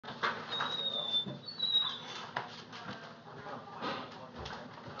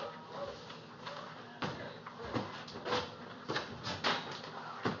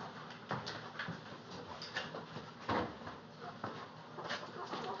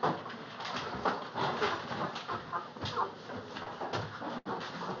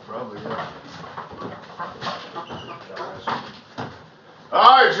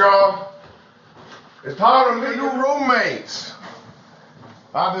It's time to meet new roommates.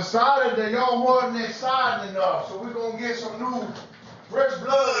 I decided that y'all wasn't excited enough, so we're gonna get some new fresh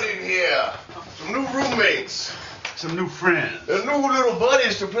blood in here. Some new roommates. Some new friends. And new little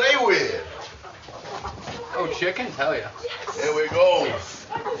buddies to play with. Oh, chicken? Hell yeah. There we go.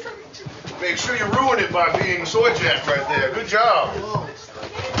 Make sure you ruin it by being soy jacked right there. Good job.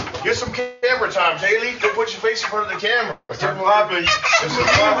 Get some camera time, Haley. Go put your face in front of the camera. Start clapping. It's a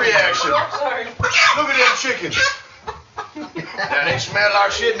good reaction. Look at them chickens. Now they smell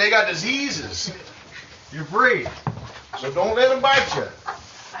like shit and they got diseases. You're free. So don't let them bite you.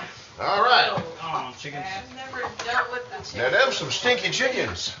 All right. Oh, chickens. I've never dealt with the chickens. Now them some stinky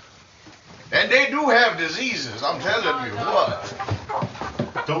chickens. And they do have diseases, I'm telling you what.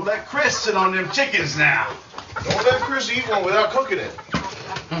 Don't let Chris sit on them chickens now. Don't let Chris eat one without cooking it.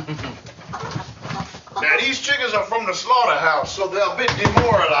 Now these chickens are from the slaughterhouse, so they're a bit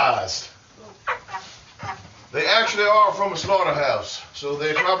demoralized. They actually are from a slaughterhouse, so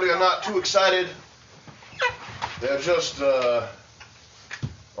they probably are not too excited. They're just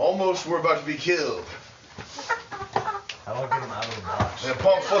almost were about to be killed. How do I get them out of the box? They're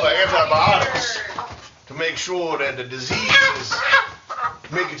pumped full of antibiotics to make sure that the diseases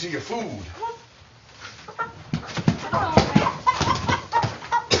make it to your food.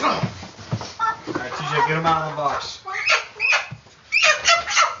 Alright, TJ, get them out of the box.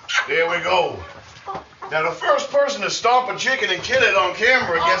 There we go. Now the first person to stomp a chicken and kill it on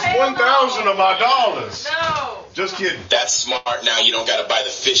camera gets 1,000 of my dollars. No. Just kidding. That's smart. Now you don't gotta buy the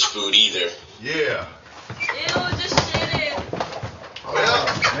fish food either. Yeah. Ew, just shit it. Well,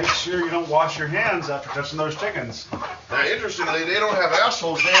 Make sure you don't wash your hands after touching those chickens. now interestingly, they don't have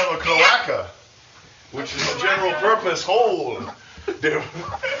assholes. They have a cloaca, which is a general purpose hole.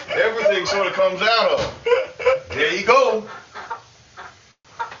 Everything sort of comes out of. There you go.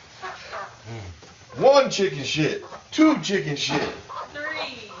 1 chicken shit. 2 chicken shit.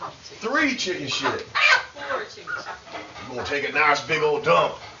 3 chicken shit. 4 chicken shit. I'm gonna take a nice big old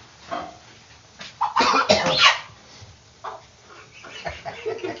dump.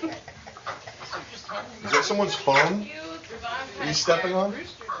 Is that someone's phone? Are you stepping on?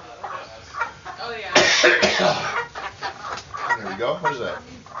 Oh yeah. There we go. What is that?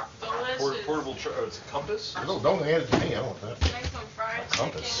 Delicious. Portable, it's a compass? No, don't hand it to me. I don't want that. Make some fried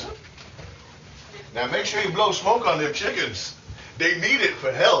Compass. chicken. Now make sure you blow smoke on them chickens. They need it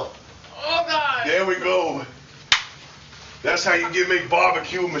for health. Oh god. There we go. That's how you make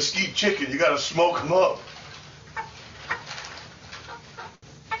barbecue mesquite chicken. You gotta smoke them up.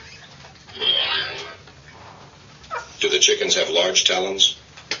 Do the chickens have large talons?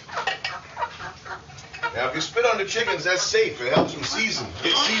 Now if you spit on the chickens, that's safe. It helps them season.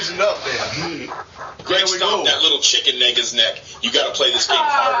 Get seasoned up there. Greg, we stomp go. that little chicken nigga's neck. You gotta play this game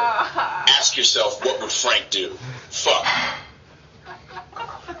harder. Ask yourself, what would Frank do? Fuck.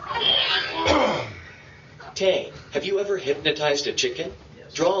 Tay, have you ever hypnotized a chicken?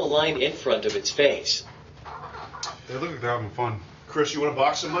 Draw a line in front of its face. They look like they're having fun. Chris, you wanna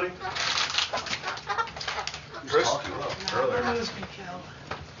box somebody? Chris? Earlier.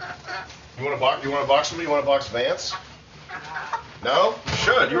 You wanna box somebody? You wanna box Vance? No? You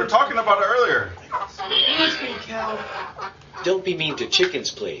should. You were talking about it earlier. Don't be mean to chickens,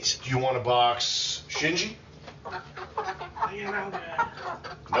 please. Do you wanna box Shinji?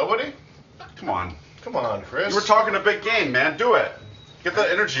 Nobody? Come on. Come on, Chris. You were talking a big game, man. Do it. Get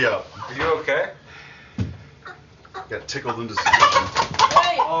that energy up. Are you okay? Got tickled into submission.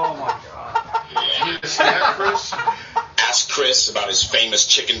 Oh my god. You need a snack, Chris? Ask Chris about his famous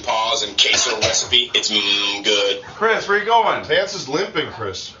chicken paws and queso recipe. It's good. Chris, where you going? Vance is limping,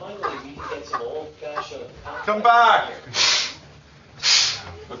 Chris. Finally, we can get some old-fashioned... Come back.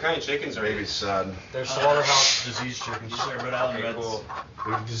 What kind of chickens are Baby's sad. They're slaughterhouse disease chickens. Rhode Island Reds. Cool.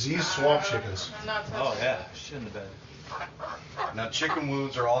 They're diseased swamp chickens. I'm not touching Oh yeah, shit in the bed. Now chicken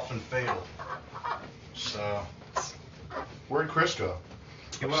wounds are often fatal. So Where'd Chris go?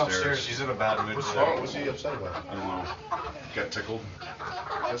 he went upstairs. He's in a bad mood What's today. wrong? What's he upset about? I don't know. Got tickled.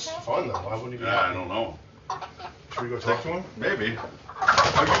 That's fun though. Why wouldn't he be Yeah, I happy? don't know. Should we go talk to him? Maybe.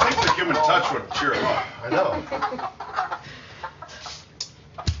 Oh, you think the human touch would cheer him up? I know.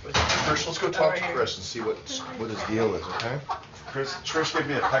 Chris, let's go talk to Chris and see what his deal is, okay? Trish gave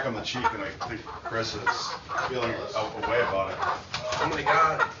me a peck on the cheek, and I think Chris is feeling a way about it. Oh my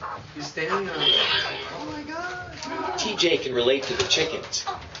god. He's standing on it. Oh my god. TJ can relate to the chickens.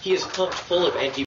 He is pumped full of